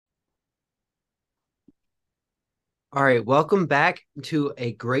All right, welcome back to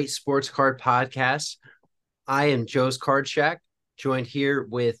a great sports card podcast. I am Joe's Card Shack, joined here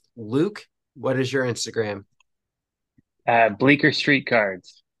with Luke. What is your Instagram?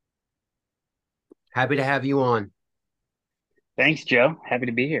 Bleekerstreetcards. Happy to have you on. Thanks, Joe. Happy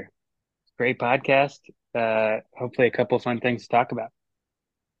to be here. Great podcast. Hopefully a couple fun things to talk about.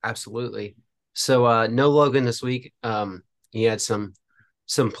 Absolutely. So no Logan this week. He had some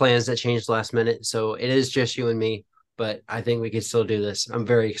plans that changed last minute, so it is just you and me, but I think we can still do this. I'm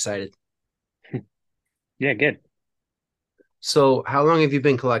very excited. Yeah, good. So how long have you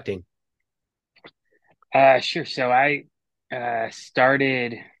been collecting? Sure. So I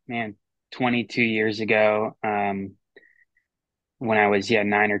started, man, 22 years ago, when I was,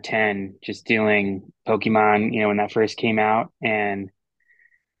 9 or 10, just doing Pokemon, when that first came out, and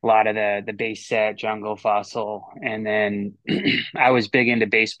a lot of the base set, Jungle Fossil. And then I was big into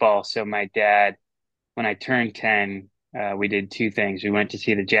baseball. So my dad, when I turned 10, we did two things. We went to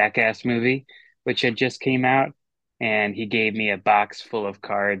see the Jackass movie, which had just came out, and he gave me a box full of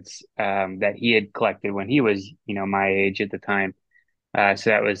cards that he had collected when he was, my age at the time. So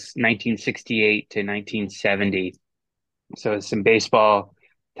that was 1968 to 1970. So it's some baseball,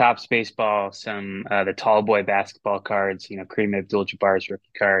 Topps baseball, some the tall boy basketball cards, Kareem Abdul-Jabbar's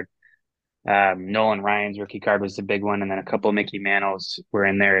rookie card. Nolan Ryan's rookie card was the big one, and then a couple of Mickey Mantles were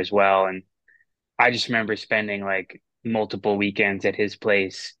in there as well. And I just remember spending like multiple weekends at his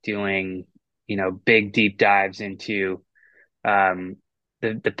place doing, big deep dives into um,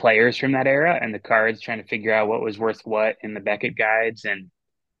 the players from that era and the cards, trying to figure out what was worth what in the Beckett guides, and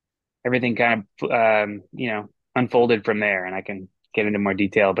everything kind of unfolded from there. And I can get into more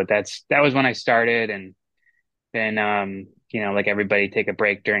detail, but that was when I started, and then like everybody, take a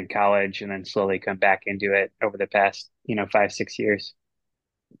break during college and then slowly come back into it over the past 5, 6 years.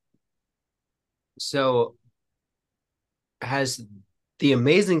 So has the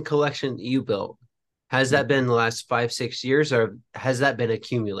amazing collection that you built, has that been the last 5, 6 years, or has that been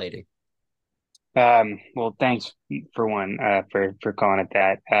accumulating? Well, thanks for one, for calling it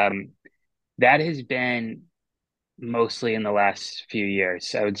that. That has been mostly in the last few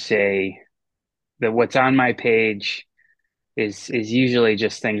years. I would say that what's on my page is usually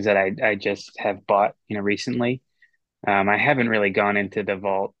just things that I just have bought, recently. I haven't really gone into the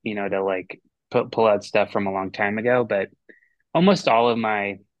vault, to like pull out stuff from a long time ago, but almost all of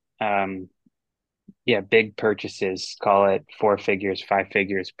my um big purchases, call it four figures, five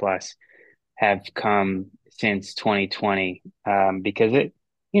figures plus, have come since 2020. Because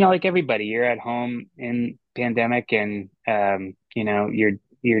like everybody, you're at home in pandemic, and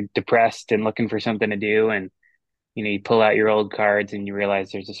you're depressed and looking for something to do, and you pull out your old cards and you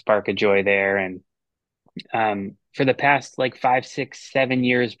realize there's a spark of joy there. And for the past like 5, 6, 7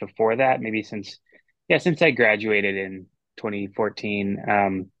 years before that, maybe since I graduated in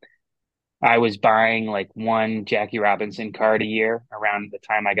 2014, I was buying like one Jackie Robinson card a year around the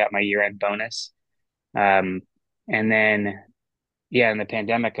time I got my year-end bonus. Um, and then, yeah, in the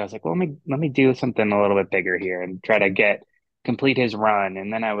pandemic, I was like, well, let me do something a little bit bigger here and try to complete his run.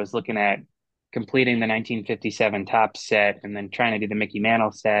 And then I was looking at completing the 1957 top set, and then trying to do the Mickey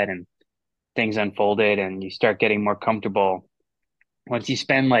Mantle set, and things unfolded, and you start getting more comfortable. Once you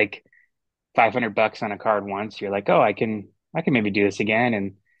spend like $500 on a card once, you're like, oh, I can maybe do this again.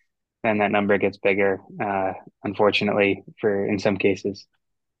 And then that number gets bigger, unfortunately, for in some cases.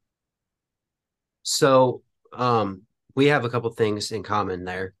 So we have a couple things in common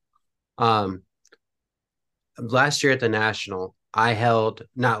there. Um, Last year at the National, I held,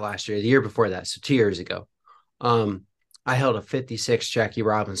 not last year, the year before that, so 2 years ago. Um, I held a 56 Jackie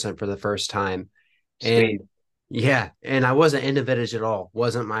Robinson for the first time. And Sweet. yeah, and I wasn't into vintage at all,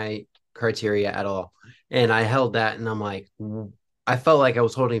 wasn't my criteria at all. And I held that and I'm like, I felt like I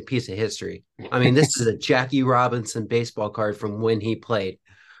was holding a piece of history. I mean, this is a Jackie Robinson baseball card from when he played.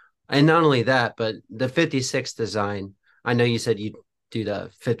 And not only that, but the 56 design, I know you said you do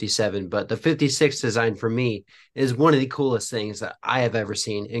the 57, but the 56 design for me is one of the coolest things that I have ever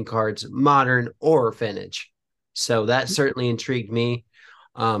seen in cards, modern or vintage. So that certainly intrigued me.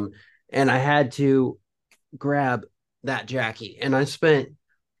 Um, and I had to grab that Jackie. And I spent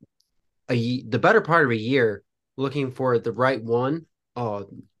the better part of a year looking for the right one. Oh,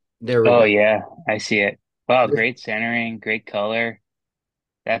 there we Oh go. yeah, I see it. Wow, great centering, great color.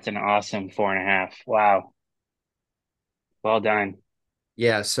 That's an awesome 4.5. Wow, well done.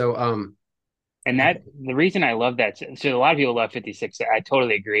 Yeah, so And that the reason I love that, so a lot of people love 56. I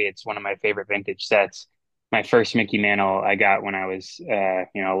totally agree. It's one of my favorite vintage sets. My first Mickey Mantle I got when I was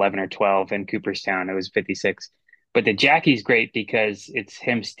 11 or 12 in Cooperstown. It was 56. But the Jackie's great because it's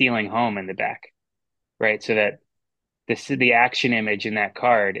him stealing home in the back, right? So that the action image in that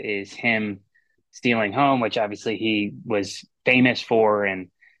card is him stealing home, which obviously he was famous for and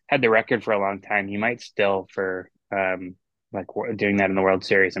had the record for a long time. He might still for like doing that in the World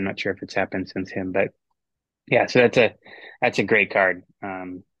Series. I'm not sure if it's happened since him, but yeah. So that's a great card.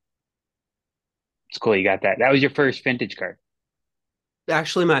 It's cool you got that. That was your first vintage card.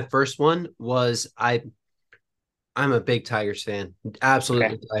 Actually, my first one was I'm a big Tigers fan, Okay.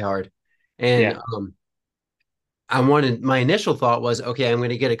 absolutely diehard, and Yeah. I wanted my initial thought was okay, I'm going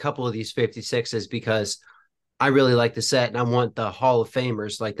to get a couple of these 56s because I really like the set and I want the Hall of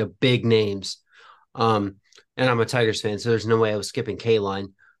Famers, like the big names. Um, and I'm a Tigers fan, so there's no way I was skipping K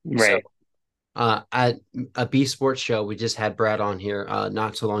line. So Right. at a B Sports show, we just had Brad on here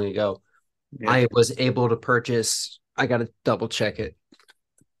not so long ago. Yeah. I was able to purchase. I got to double check it.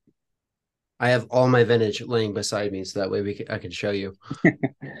 I have all my vintage laying beside me, so that way I can show you.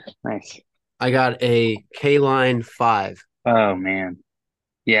 Nice. I got a K line 5. Oh man.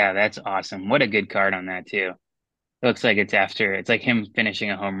 Yeah, that's awesome. What a good card on that too. It looks like it's like him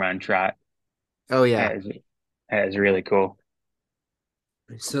finishing a home run trot. Oh yeah. That is, that is really cool.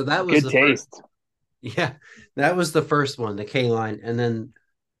 So that was Good the first. taste. Yeah, that was the first one, the K line, and then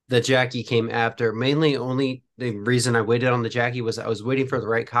the Jackie came after. Mainly, only the reason I waited on the Jackie was I was waiting for the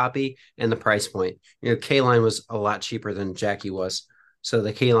right copy and the price point. You know, K line was a lot cheaper than Jackie was, so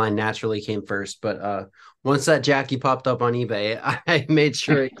the K line naturally came first. But once that Jackie popped up on eBay, I made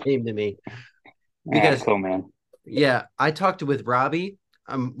sure it came to me Ah, because cool, man. yeah, I talked with Robbie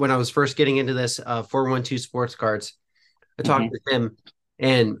when I was first getting into this 412 sports cards. I talked Hmm. with him,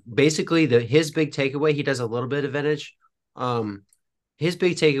 and basically the his big takeaway. He does a little bit of vintage. Um, his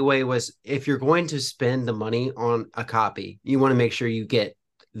big takeaway was if you're going to spend the money on a copy, you want to make sure you get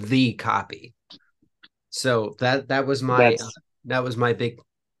the copy. So That's that was my big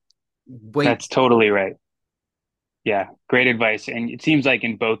wait. that's totally right. Yeah, great advice. And it seems like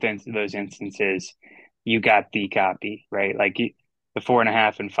in both those instances, you got the copy, right? Like the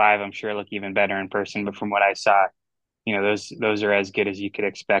 4.5 and 5, I'm sure look even better in person. But from what I saw, those are as good as you could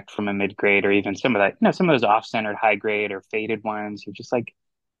expect from a mid grade or even some of that, some of those off centered high grade or faded ones. You're just like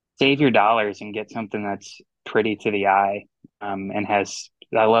save your dollars and get something that's pretty to the eye, and has.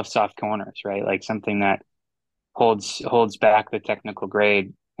 I love soft corners, right? Like something that holds back the technical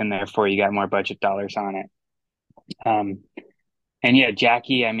grade, and therefore you got more budget dollars on it. Um, and yeah,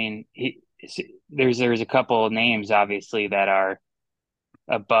 Jackie. I mean, there's a couple of names obviously that are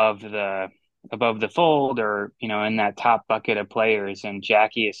above the fold, or in that top bucket of players, and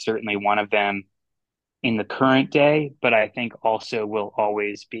Jackie is certainly one of them in the current day, but I think also will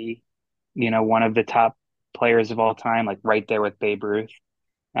always be, one of the top players of all time, like right there with Babe Ruth,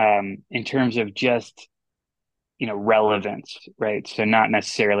 in terms of just, relevance, right? So not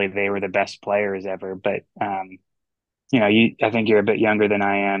necessarily they were the best players ever, but I think you're a bit younger than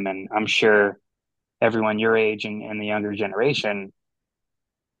I am, and I'm sure everyone your age and the younger generation,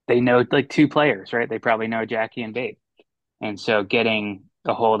 they know like two players, right? They probably know Jackie and Babe. And so getting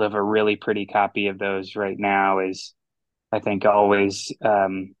a hold of a really pretty copy of those right now is, I think, always,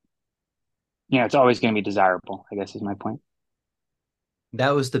 it's always going to be desirable, I guess is my point.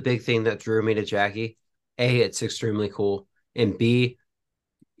 That was the big thing that drew me to Jackie. A, it's extremely cool, and B,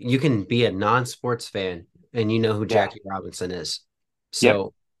 you can be a non-sports fan and you know who Yeah. Jackie Robinson is. Yep.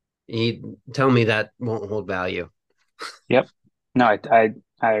 So you tell me that won't hold value. Yep. No,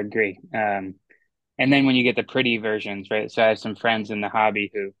 I agree. And then when you get the pretty versions, right? So I have some friends in the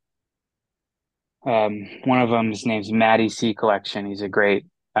hobby who, one of them, his name's Matty C Collection. He's a great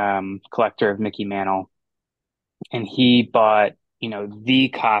collector of Mickey Mantle, and he bought, the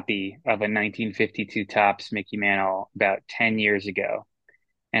copy of a 1952 Topps Mickey Mantle about 10 years ago.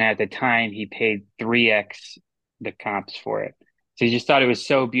 And at the time, he paid 3x the comps for it. So he just thought it was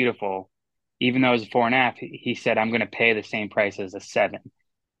so beautiful. Even though it was a 4.5, he said, I'm going to pay the same price as a 7.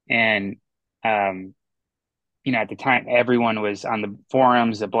 And, um, at the time, everyone was on the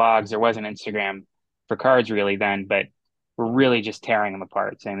forums, the blogs. There wasn't Instagram for cards really then, but we're really just tearing them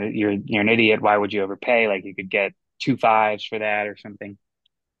apart, saying that you're an idiot. Why would you overpay? Like you could get 2 5s for that or something.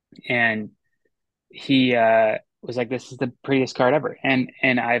 And he was like, "This is the prettiest card ever," and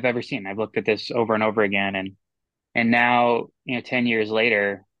I've ever seen. I've looked at this over and over again, and now 10 years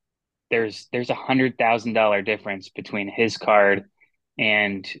later, there's $100,000 difference between his card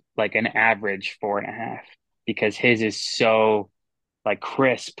and like an average 4.5, because his is so like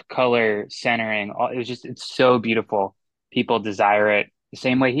crisp color centering. It's so beautiful. People desire it the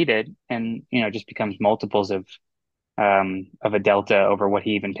same way he did, and it just becomes multiples of a delta over what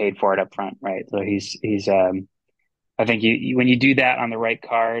he even paid for it up front, right? So he's I think when you do that on the right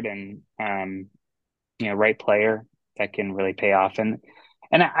card and right player, that can really pay off. And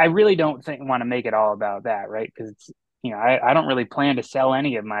I really don't think want to make it all about that, right? Because it's I don't really plan to sell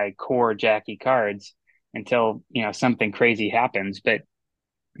any of my core Jackie cards until something crazy happens. But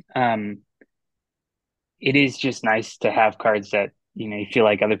um, it is just nice to have cards that you feel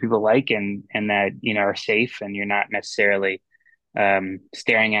like other people like and that are safe, and you're not necessarily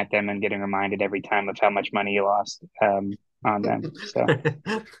staring at them and getting reminded every time of how much money you lost on them. So,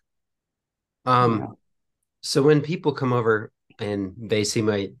 you um, know, so when people come over and they see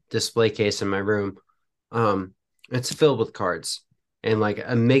my display case in my room, um, it's filled with cards and like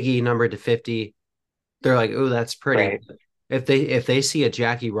a Miggy number to 50. They're like, "Oh, that's pretty." right. If they see a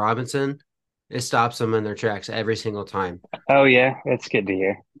Jackie Robinson, it stops them in their tracks every single time. Oh yeah, that's good to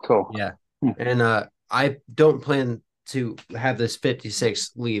hear. Cool. Yeah. Hmm. And I don't plan to have this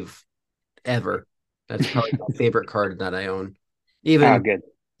 56 leave ever. That's probably my favorite card that I own. Oh, Even good.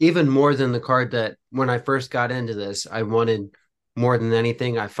 even more than the card that when I first got into this, I wanted more than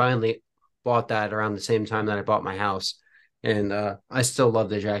anything. I finally bought that around the same time that I bought my house. And I still love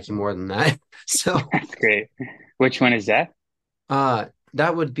the Jackie more than that. So That's great. Which one is that?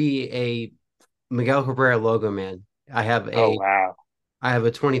 that would be a Miguel Cabrera logo man. I have Oh a wow. I have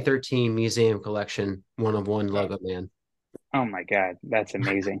a 2013 museum collection, one of one logo man. Oh my God, that's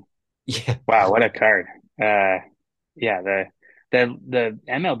amazing. Yeah. Wow, what a card. Uh yeah, the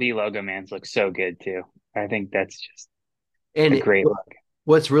MLB logo mans look so good too. I think that's just And a great look.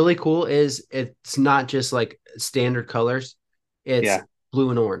 what's really cool is it's not just like standard colors. It's Yeah. blue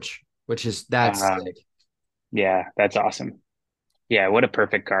and orange, which is that's Uh sick. yeah, that's awesome. Yeah, what a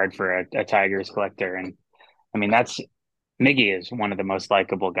perfect card for a Tigers collector. And I mean that's Miggy is one of the most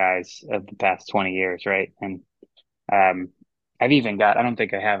likable guys of the past 20 years, right? And um I've even got I don't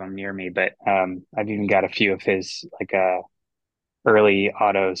think I have him near me, but I've even got a few of his like early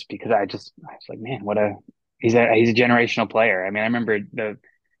autos because I was like, man, what a he's a generational player. I mean, I remember the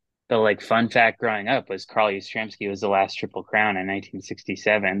like fun fact growing up was Carl Yastrzemski was the last Triple Crown in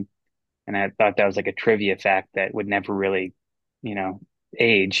 1967, and I thought that was like a trivia fact that would never really, you know,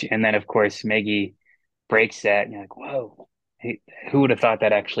 age. And then of course Miggy breaks that, and you're like, whoa, who would have thought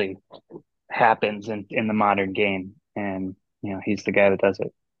that actually happens in the modern game? And he's the guy that does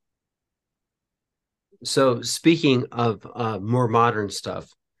it. So speaking of more modern stuff,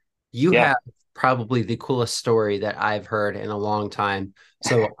 you Yeah. have probably the coolest story that I've heard in a long time.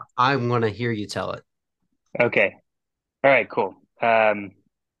 So I want to hear you tell it. Okay. All right. Cool.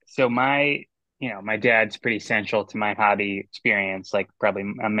 So my dad's pretty central to my hobby experience, like probably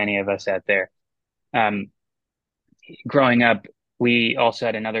many of us out there. Um, Growing up, we also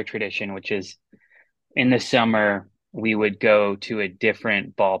had another tradition, which is in the summer, we would go to a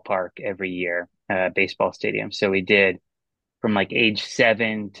different ballpark every year, baseball stadium. So we did from like age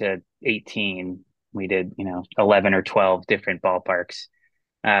 7 to 18, we did, 11 or 12 different ballparks.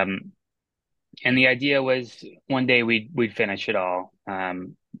 Um, and the idea was one day we'd finish it all.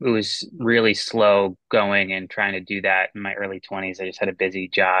 It was really slow going and trying to do that in my early 20s. I just had a busy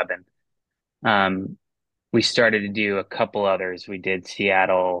job, and we started to do a couple others. We did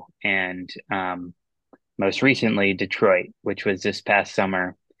Seattle and most recently Detroit, which was this past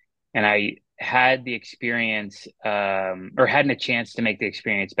summer. And I had the experience, or hadn't a chance to make the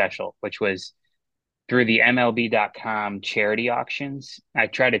experience special, which was through the MLB.com charity auctions. I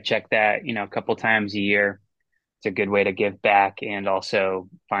try to check that, a couple times a year. It's a good way to give back and also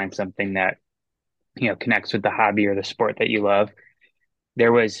find something that, connects with the hobby or the sport that you love.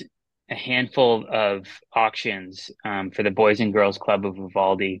 There was a handful of auctions for the Boys and Girls Club of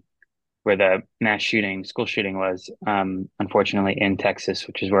Uvalde, where the school shooting was, unfortunately in Texas,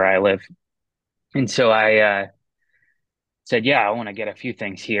 which is where I live. And so I said, yeah, I want to get a few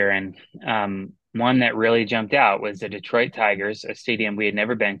things here. And one that really jumped out was the Detroit Tigers, a stadium we had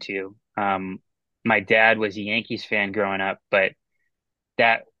never been to. My dad was a Yankees fan growing up, but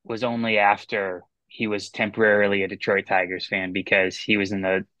that was only after he was temporarily a Detroit Tigers fan because he was in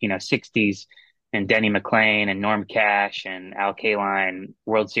the 60s, and Denny McClain and Norm Cash and Al Kaline,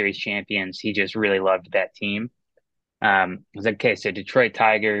 World Series champions. He just really loved that team. I was like, okay, so Detroit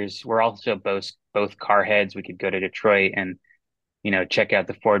Tigers. We're also both car heads. We could go to Detroit and check out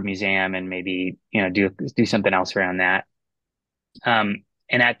the Ford Museum and maybe do something else around that.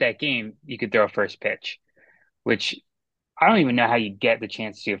 And at that game, you could throw a first pitch, which I don't even know how you get the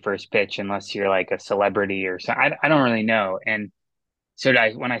chance to do a first pitch unless you're like a celebrity or something. I don't really know. And so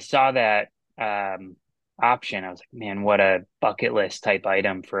when I saw that option, I was like, man, what a bucket list type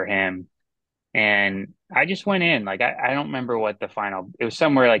item for him. And I just went in. Like I don't remember what the final. It was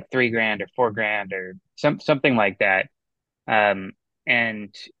somewhere like 3 grand or 4 grand or something like that. Um,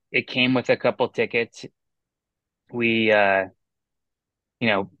 and it came with a couple tickets. we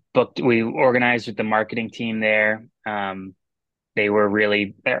we organized with the marketing team there. They were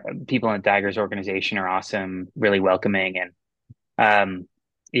really people in the Tigers organization are awesome, really welcoming, and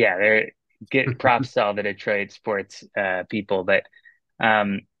yeah, they're get props to all the Detroit sports people. But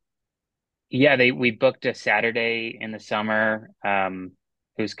um, yeah, they we booked a Saturday in the summer.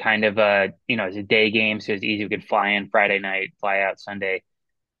 It was kind of it was a day game, so it was easy. We could fly in Friday night, fly out Sunday,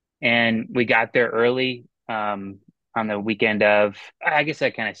 and we got there early. On the weekend of, I guess I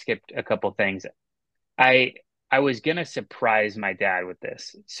kind of skipped a couple things. I I was gonna surprise my dad with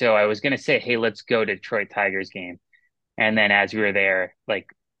this. So I was gonna say, "Hey, let's go to Detroit Tigers game." And then as we were there, like,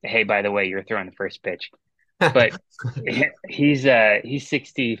 "Hey, by the way, you're throwing the first pitch." But he's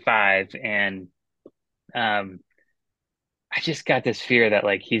 65 and um I just got this fear that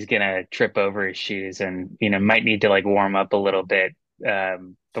like he's gonna trip over his shoes and might need to like warm up a little bit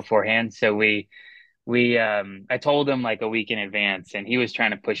beforehand. So we I told him like a week in advance and he was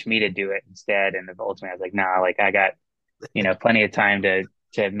trying to push me to do it instead. And ultimately I was like, nah, like I got plenty of time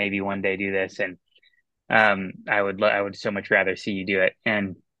to maybe one day do this, and I would so much rather see you do it.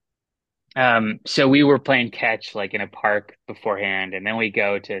 And so we were playing catch like in a park beforehand, and then we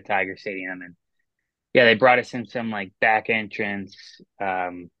go to Tiger Stadium, and yeah, they brought us in some like back entrance.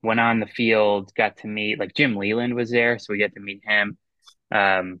 Went on the field, got to meet like Jim Leland was there, so we got to meet him.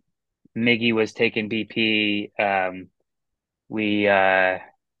 Um, Miggy was taking BP. We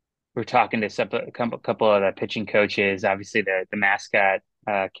were talking to couple of the pitching coaches. Obviously, the mascot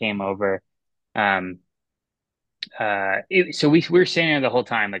came over. Um, so we were standing there the whole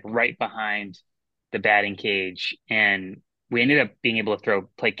time, like right behind the batting cage, and we ended up being able to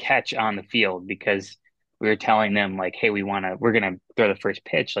play catch on the field because we were telling them like, hey, we're gonna throw the first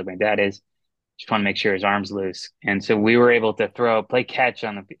pitch, like my dad is. Just want to make sure his arm's loose, and so we were able to play catch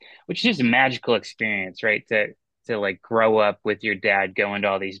on which is just a magical experience, right? To like grow up with your dad, going to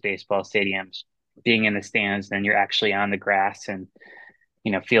all these baseball stadiums, being in the stands, then you're actually on the grass and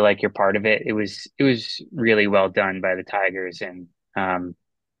feel like you're part of it. It was really well done by the Tigers, and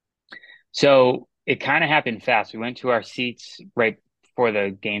so it kind of happened fast. We went to our seats right before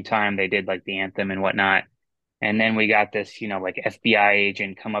the game time. They did like the anthem and whatnot, and then we got this like FBI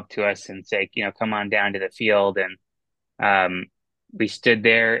agent come up to us and say come on down to the field, and we stood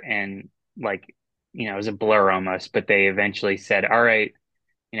there and like it was a blur almost, but they eventually said, all right,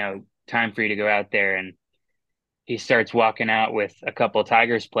 time for you to go out there. And he starts walking out with a couple of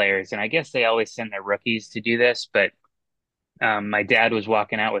Tigers players, and I guess they always send their rookies to do this, but my dad was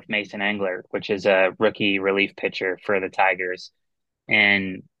walking out with Mason Englert, which is a rookie relief pitcher for the Tigers,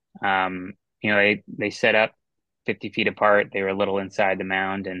 and they set up 50 feet apart. They were a little inside the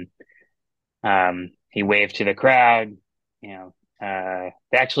mound, and he waved to the crowd.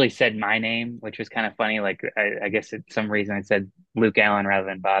 They actually said my name, which was kind of funny. Like I guess it's some reason I said Luke Allen rather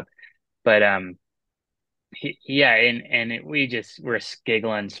than Bob, but yeah, we just were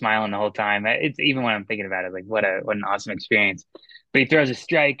giggling, smiling the whole time. It's even when I'm thinking about it, like what an awesome experience. But he throws a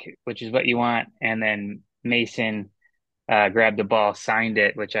strike, which is what you want, and then Mason grabbed the ball, signed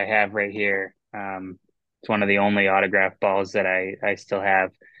it, which I have right here. It's one of the only autographed balls that I still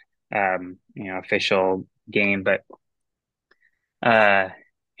have. Official game, but uh,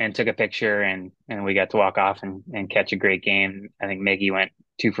 and took a picture, and we got to walk off and catch a great game. I think Miggy went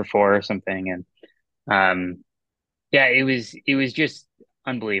 2 for 4 or something, and yeah, it was just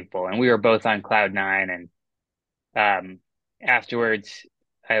unbelievable, and we were both on cloud nine. And afterwards,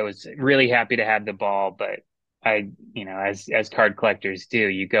 I was really happy to have the ball, but as card collectors do,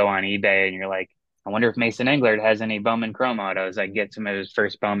 you go on eBay and you're like, I wonder if Mason Englert has any Bowman Chrome autos. I get some of his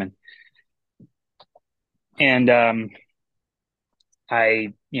first Bowman, and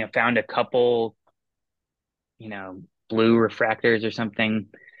I found a couple blue refractors or something.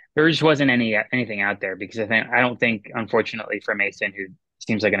 There just wasn't anything out there because I don't think, unfortunately for Mason, who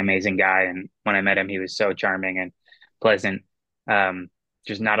seems like an amazing guy, and when I met him, he was so charming and pleasant.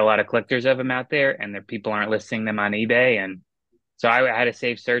 There's not a lot of collectors of him out there, and the people aren't listing them on eBay, and so I had a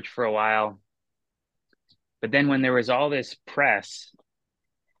safe search for a while. But then when there was all this press,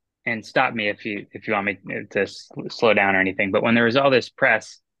 and stop me if you want me to slow down or anything, but when there was all this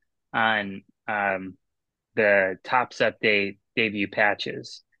press on the Topps Update debut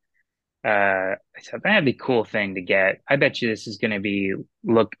patches. I thought that'd be a cool thing to get. I bet you this is going to be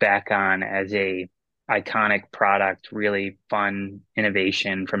looked back on as a iconic product, really fun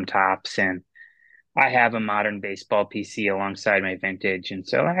innovation from Topps. And I have a modern baseball PC alongside my vintage, and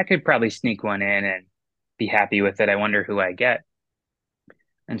so I could probably sneak one in and be happy with it. I wonder who I get.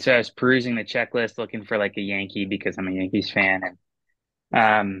 And so I was perusing the checklist, looking for like a Yankee because I'm a Yankees fan,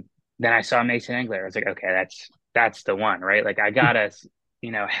 and then I saw Mason Englert. I was like, okay, that's the one, right? Like I gotta,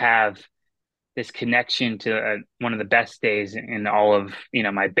 have this connection to one of the best days in all of,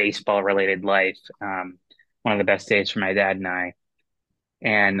 my baseball related life. One of the best days for my dad and I.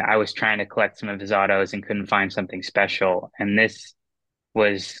 And I was trying to collect some of his autos and couldn't find something special. And this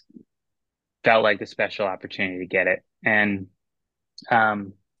was felt like the special opportunity to get it. And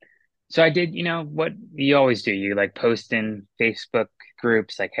um, so I did, what you always do. You like post in Facebook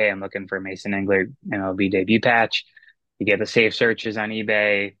groups like, hey, I'm looking for a Mason Englert MLB debut patch. You get the safe searches on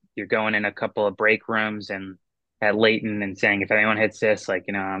eBay. You're going in a couple of break rooms and at Leighton and saying, if anyone hits this, like,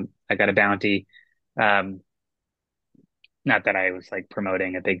 I got a bounty. Um, Not that I was like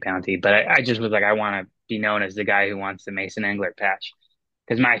promoting a big bounty, but I just was like, I want to be known as the guy who wants the Mason Englert patch.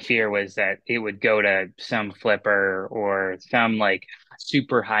 Because my fear was that it would go to some flipper or some like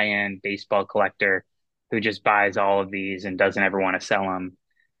super high end baseball collector who just buys all of these and doesn't ever want to sell them.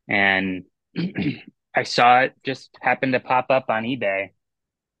 And I saw it just happened to pop up on eBay.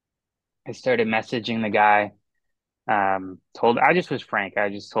 I started messaging the guy. I just was frank. I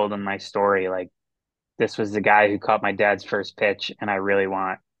just told him my story. Like, this was the guy who caught my dad's first pitch, and I really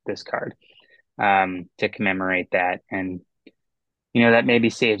want this card to commemorate that. And that maybe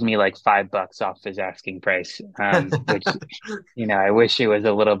saved me like $5 off his asking price, which I wish it was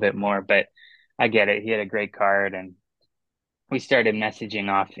a little bit more, but I get it. He had a great card, and we started messaging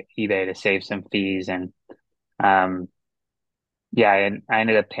off eBay to save some fees, and um, yeah, and I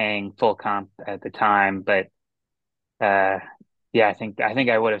ended up paying full comp at the time, but uh, yeah, I think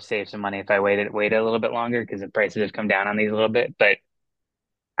I would have saved some money if I waited a little bit longer because the prices have come down on these a little bit, but.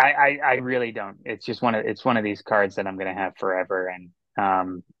 I really don't. It's one of these cards that I'm gonna have forever. And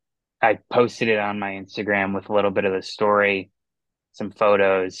I posted it on my Instagram with a little bit of the story, some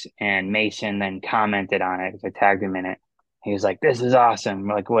photos, and Mason then commented on it because I tagged him in it. He was like, "This is awesome!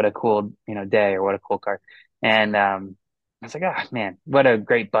 Like, what a cool day, or what a cool card." And I was like, "Ah, man, what a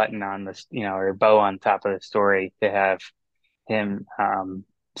great button on this, or bow on top of the story to have him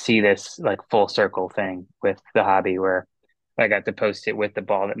see this like full circle thing with the hobby where." I got to post it with the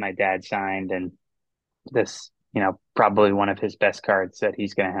ball that my dad signed and this, probably one of his best cards that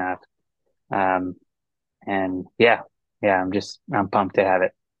he's going to have. And yeah, I'm pumped to have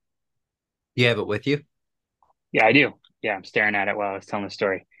it. You have it with you? Yeah, I do. Yeah, I'm staring at it while I was telling the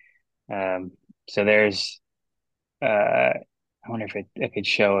story. Um, so there's, I wonder if I could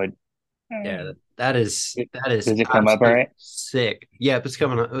show it. Yeah, Um, that is does it come up all absolutely right? sick. Yeah, it's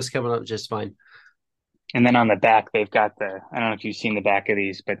coming up. It was coming up just fine. And then on the back, they've got I don't know if you've seen the back of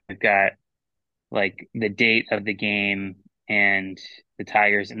these, but they've got like the date of the game and the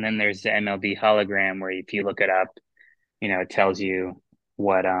Tigers. And then there's the MLB hologram where if you look it up, it tells you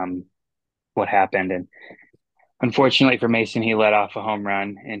what what happened. And unfortunately for Mason, he let off a home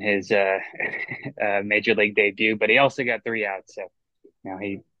run in his major league debut, but he also got three outs. So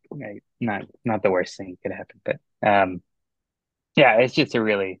he not the worst thing could happen. But yeah, it's just a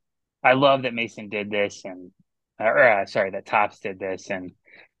really I love that Mason did this and sorry that Topps did this and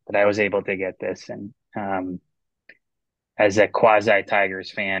that I was able to get this and as a quasi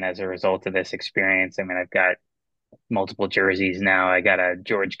Tigers fan as a result of this experience. I mean, I've got multiple jerseys now. I got a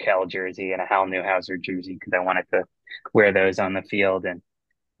George Kell jersey and a Hal Newhouser jersey because I wanted to wear those on the field and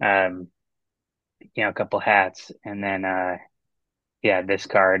um, a couple hats. And then yeah, this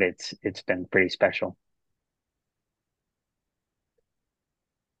card it's been pretty special.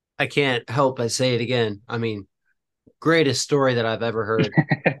 I can't help but say it again. I mean, greatest story that I've ever heard.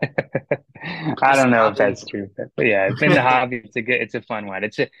 I This don't know if hobby. that's true, but yeah, in the hobby, it's a fun one.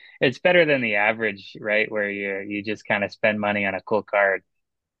 It's better than the average, right? Where you just kind of spend money on a cool card.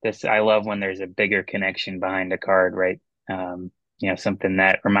 This I love when there's a bigger connection behind a card, right? Um, something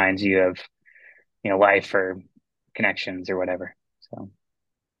that reminds you of life or connections or whatever. So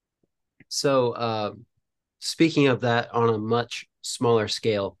So, speaking of that on a much smaller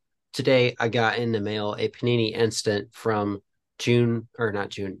scale, today I got in the mail a Panini Instant from June or not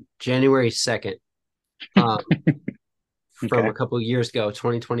June, January 2nd, um, from okay. a couple of years ago,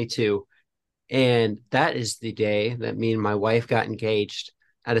 2022. And that is the day that me and my wife got engaged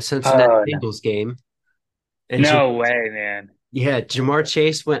at a Cincinnati Oh no, Bengals game. And no way, man. yeah, Jamar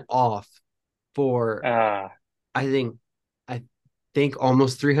Chase went off for Uh, I think I think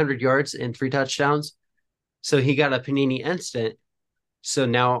almost 300 yards and three touchdowns. So he got a Panini Instant. So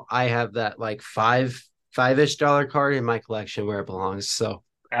now I have that like five-ish dollar card in my collection where it belongs. So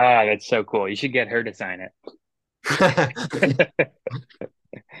that's so cool. You should get her to sign I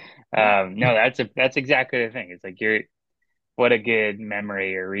it. No, that's exactly the thing. It's like what a good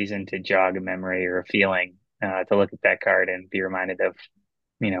memory or reason to jog a memory or a feeling to look at that card and be reminded of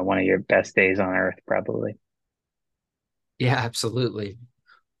one of your best days on earth, probably. Yeah, absolutely.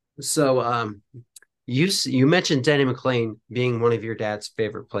 So, you mentioned Denny McClain being one of your dad's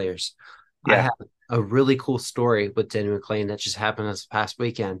favorite players. I Yeah, have a really cool story with Denny McClain that just happened this past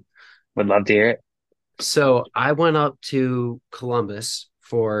weekend. would love to hear it. So I went up to Columbus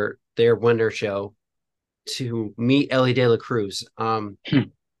for their winter show to meet Ellie De La Cruz. Hmm.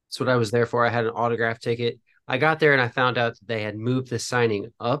 That's what I was there for. I had an autograph ticket. I got there and I found out that they had moved the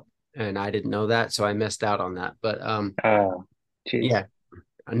signing up, and I didn't know that, so I missed out on that. But Oh, jeez. yeah,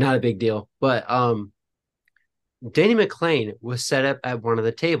 not a big deal. But Danny McClain was set up at one of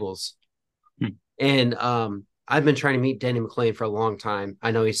the tables, Hmm. and I've been trying to meet Danny McClain for a long time.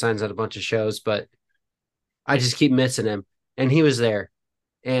 I know he signs at a bunch of shows, but I just keep missing him. And he was there,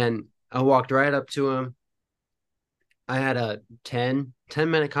 and I walked right up to him. I had a ten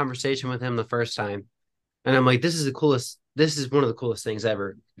minute conversation with him the first time. And I'm like, this is one of the coolest things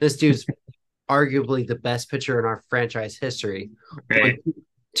ever. This dude's arguably the best pitcher in our franchise history. Won Right.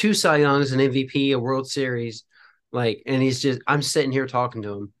 two Cy Youngs, an MVP, a World Series. Like, and I'm sitting here talking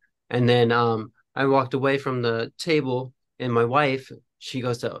to him. And then I walked away from the table, and my wife, she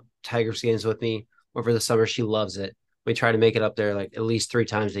goes to Tigers games with me over the summer. She loves it. We try to make it up there like at least 3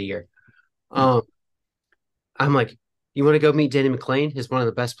 times a year. Hmm. Um, I'm like, you want to go meet Danny McClain? He's one of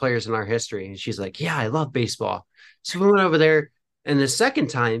the best players in our history. And she's like, yeah, I love baseball. So we went over there. And the second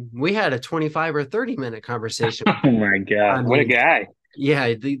time, we had a 25 or 30-minute conversation. Oh my I God, what a mean, guy.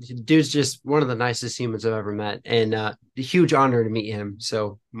 yeah, the dude's just one of the nicest humans I've ever met. And a huge honor to meet him.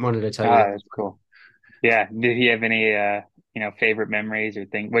 So wanted to tell you that. Ah, that's cool. Yeah. Did he have any favorite memories or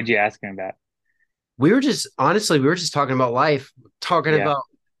things? What'd you ask him about? We were just talking about life, talking Yeah.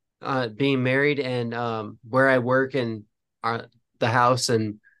 about being married and where I work and the house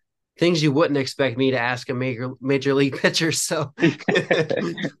and things you wouldn't expect me to ask a major league pitcher. So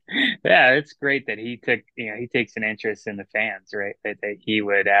Yeah, it's great that he takes an interest in the fans, right? That he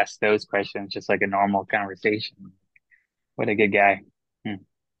would ask those questions just like a normal conversation. What a good guy. Hmm.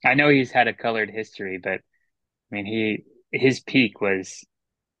 I know he's had a colored history, but I mean, his peak was,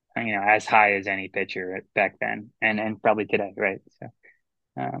 as high as any pitcher back then, and probably today, right? So,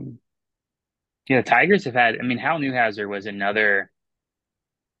 um, the Tigers have had. I mean, Hal Newhouser was another.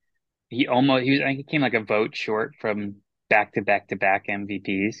 I think he came like a vote short from back to back to back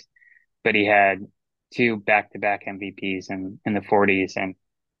MVPs, but he had two back to back MVPs in the 40s and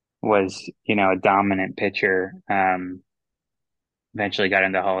was, a dominant pitcher. Eventually got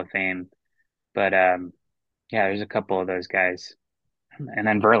into Hall of Fame, but yeah, there's a couple of those guys, and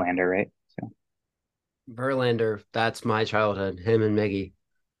then Verlander, right? So Verlander, that's my childhood. Him and Miggy.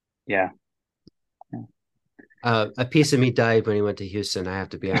 yeah. A piece of me died when he went to Houston. I have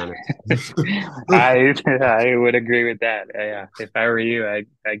to be honest. I would agree with that. Yeah, if I were you,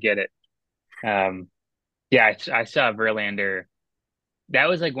 I get it. Um, yeah, I saw Verlander. That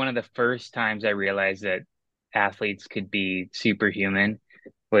was like one of the first times I realized that athletes could be superhuman.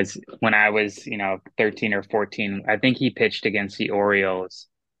 Was when I was, 13 or 14. I think he pitched against the Orioles,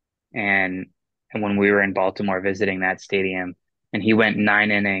 and when we were in Baltimore visiting that stadium, and he went 9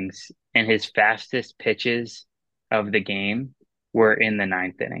 innings, and his fastest pitches of the game were in the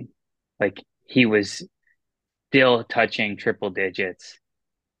ninth inning. Like he was still touching triple digits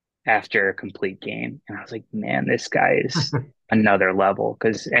after a complete game. And I was like, man, this guy is another level.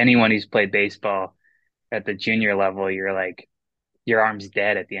 Because anyone who's played baseball at the junior level, you're like, your arm's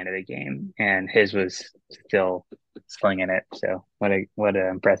dead at the end of the game. And his was still slinging it. So what an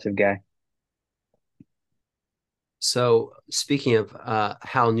impressive guy. So speaking of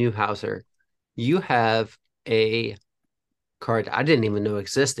Hal Newhouser, you have a card I didn't even know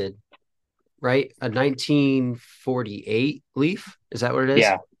existed, right? A 1948 Leaf. Is that what it is?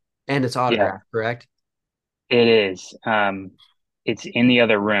 Yeah, And it's yeah, autographed, correct? it is. It's in the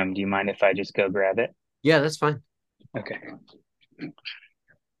other room. Do you mind if I just go grab it? Yeah, that's fine. Okay.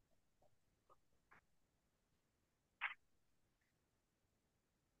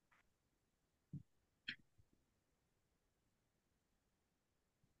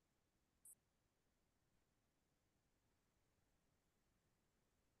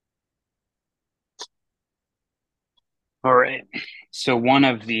 All right. So one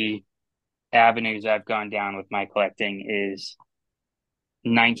of the avenues I've gone down with my collecting is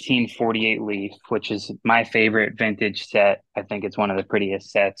 1948 Leaf, which is my favorite vintage set. I think it's one of the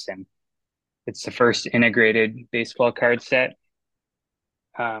prettiest sets, and it's the first integrated baseball card set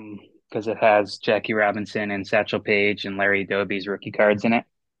because it has Jackie Robinson and Satchel Paige and Larry Doby's rookie cards in it.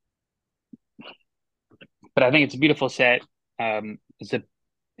 But I think it's a beautiful set.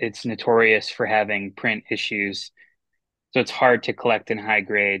 It's notorious for having print issues, so it's hard to collect in high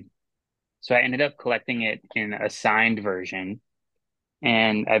grade. So I ended up collecting it in a signed version.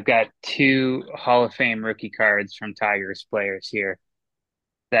 And I've got two Hall of Fame rookie cards from Tigers players here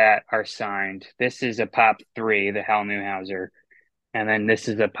that are signed. This is a Pop 3, the Hal Newhouser, and then this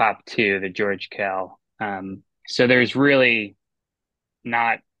is a Pop 2, the George Kell. So there's really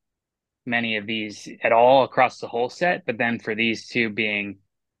not many of these at all across the whole set, but then for these two being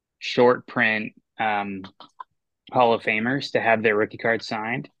short print Hall of Famers to have their rookie card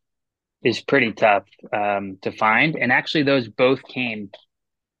signed is pretty tough to find. And actually, those both came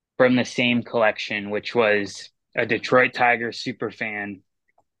from the same collection, which was a Detroit Tigers super fan.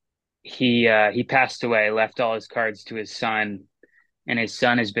 He passed away, left all his cards to his son, and his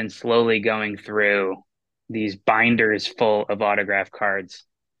son has been slowly going through these binders full of autograph cards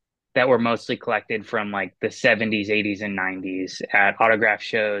that were mostly collected from like the 70s, 80s, and 90s at autograph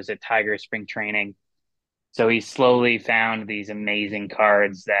shows, at Tiger spring training. So he slowly found these amazing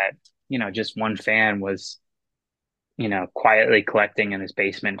cards that, just one fan was, quietly collecting in his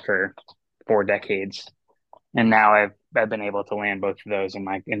basement for 4 decades. And now I've been able to land both of those in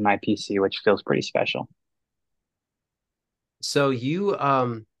my PC, which feels pretty special. So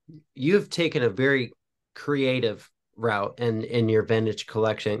you've taken a very creative route in your vintage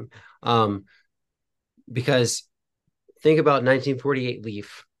collection. Um, because think about 1948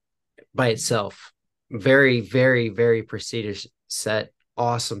 Leaf by itself. Very, very, very prestigious set,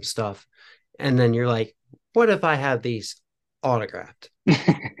 awesome stuff. And then you're like, what if I have these autographed?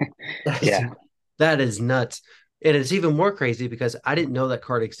 That's, Yeah. that is nuts. And it's even more crazy because I didn't know that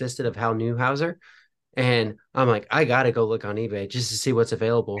card existed of Hal Newhouser. And I'm like, I gotta go look on eBay just to see what's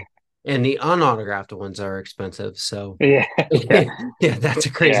available. And the unautographed ones are expensive. So Yeah. Yeah. yeah, that's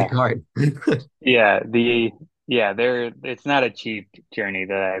a crazy Yeah. card. Yeah. It's not a cheap journey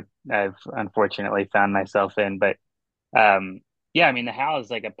that I've unfortunately found myself in, but um yeah, I mean the Hal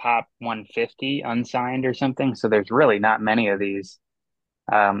is like a pop 150 unsigned or something, so there's really not many of these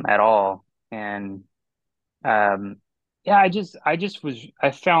at all. And um yeah,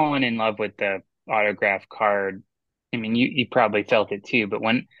 I fell in love with the autograph card. I mean, you probably felt it too, but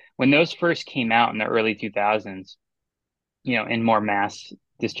when those first came out in the early 2000s, in more mass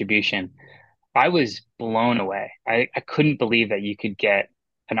distribution, I was blown away. I couldn't believe that you could get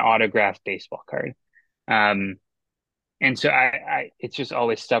an autographed baseball card. Um, and so it's just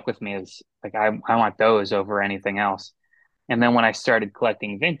always stuck with me as like I want those over anything else. And then when I started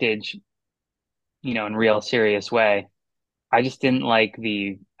collecting vintage, in real serious way, I just didn't like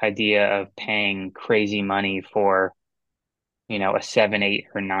the idea of paying crazy money for, a 7, 8,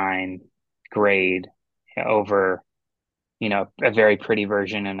 or 9 grade over, a very pretty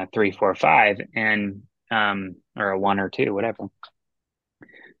version and a 3, 4, 5 and or a 1 or 2, whatever.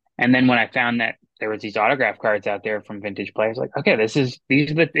 And then when I found that there was these autograph cards out there from vintage players, like, okay,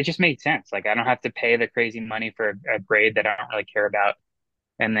 it just made sense. Like I don't have to pay the crazy money for a grade that I don't really care about.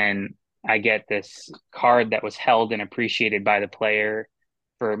 And then I get this card that was held and appreciated by the player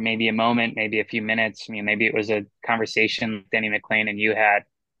for maybe a moment, maybe a few minutes. I mean, maybe it was a conversation Denny McClain and you had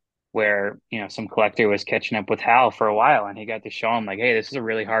where, some collector was catching up with Hal for a while and he got to show him like, hey, this is a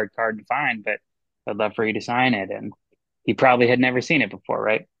really hard card to find, but I'd love for you to sign it. And he probably had never seen it before,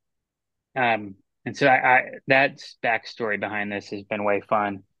 right? And so that backstory behind this has been way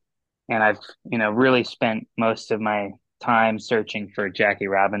fun. And I've, really spent most of my time searching for Jackie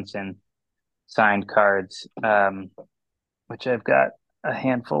Robinson signed cards, which I've got a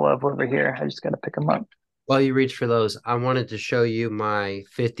handful of over here. I just got to pick them up. While you reach for those, I wanted to show you my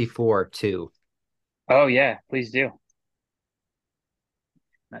 54 too. Oh yeah, please do.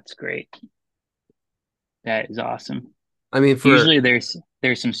 That's great. That is awesome. I mean, for Usually there's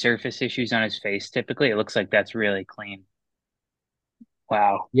some surface issues on his face. Typically, it looks like that's really clean.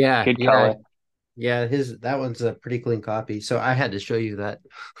 Wow, yeah, good yeah, color. yeah, his that one's a pretty clean copy. So I had to show you that.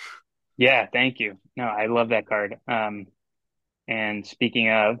 Yeah, thank you. No, I love that card. And speaking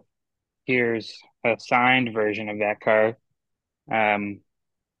of, here's a signed version of that card. Um,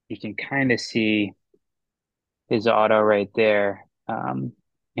 you can kind of see his auto right there. And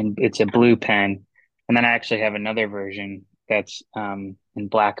it's a blue pen. And then I actually have another version that's in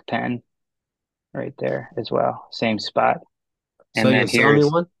black pen right there as well. Same spot. So And you'll then sell me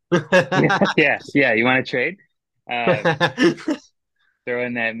here's, one? yeah, yeah, yeah. You want to trade? Throw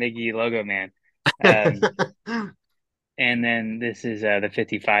in that Miggy logo, man. Um, and then this is the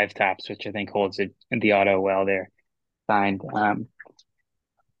 55 tops, which I think holds the auto well there. Signed.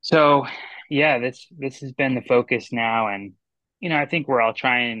 So yeah, this has been the focus now, and I think we're all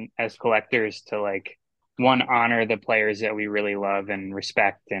trying as collectors to like one honor the players that we really love and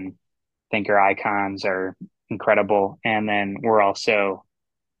respect and think are icons are incredible, and then we're also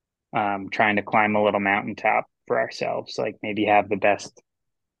trying to climb a little mountaintop for ourselves, like maybe have the best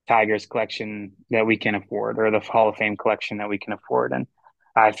Tigers collection that we can afford or the Hall of Fame collection that we can afford. And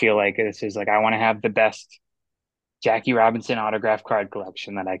I feel like this is like, I want to have the best Jackie Robinson autograph card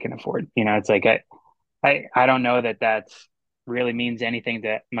collection that I can afford. It's like, I don't know that that's really means anything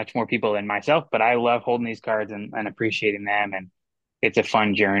to much more people than myself, but I love holding these cards and appreciating them. And it's a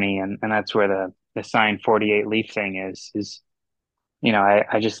fun journey. And that's where the signed 48 Leaf thing is,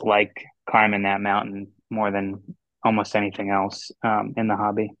 I just like climbing that mountain more than almost anything else in the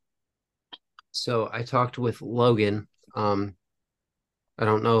hobby. So I talked with Logan. I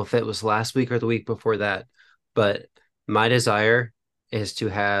don't know if it was last week or the week before that, but my desire is to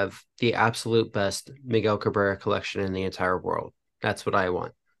have the absolute best Miguel Cabrera collection in the entire world. That's what I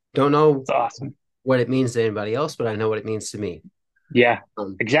want. Don't know It's awesome. what it means to anybody else, but I know what it means to me. Yeah,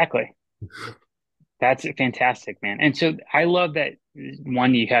 Um, exactly. That's fantastic, man. And so I love that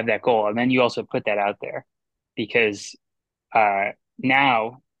one, you have that goal, and then you also put that out there because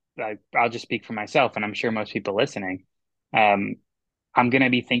now I'll just speak for myself, and I'm sure most people listening. Um, I'm gonna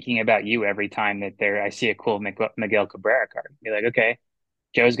be thinking about you every time that I see a cool Miguel Cabrera card. Be like, okay,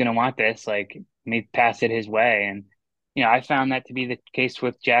 Joe's gonna want this. Like, let me pass it his way. And I found that to be the case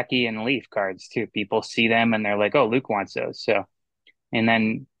with Jackie and Leaf cards too. People see them and they're like, oh, Luke wants those. So, and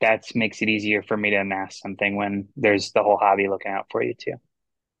then that makes it easier for me to amass something when there's the whole hobby looking out for you too.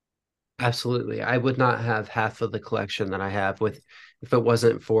 Absolutely. I would not have half of the collection that I have with if it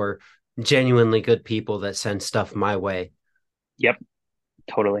wasn't for genuinely good people that send stuff my way. Yep,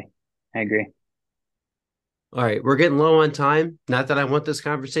 totally. I agree. All right, we're getting low on time. Not that I want this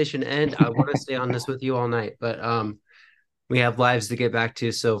conversation to end. I want to stay on this with you all night, but we have lives to get back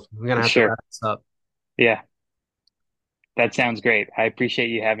to, so we're gonna have to Sure. wrap this up. Yeah, that sounds great. I appreciate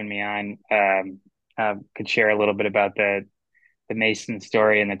you having me on. Could share a little bit about the Mason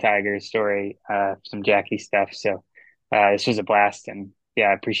story and the Tigers story, some Jackie stuff. So this was a blast, and yeah,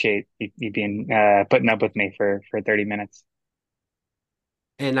 I appreciate you being putting up with me for 30 minutes.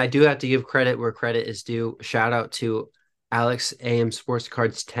 And I do have to give credit where credit is due. Shout out to Alex AM Sports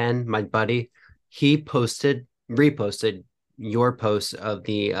Cards 10, my buddy. He reposted your post of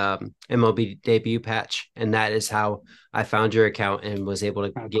the MLB debut patch, and that is how I found your account and was able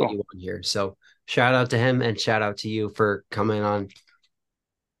to Oh, get cool. you on here. So shout out to him and shout out to you for coming on.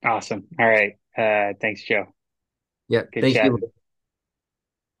 Awesome. All right. Thanks, Joe. Yeah, Good thank you. chatting.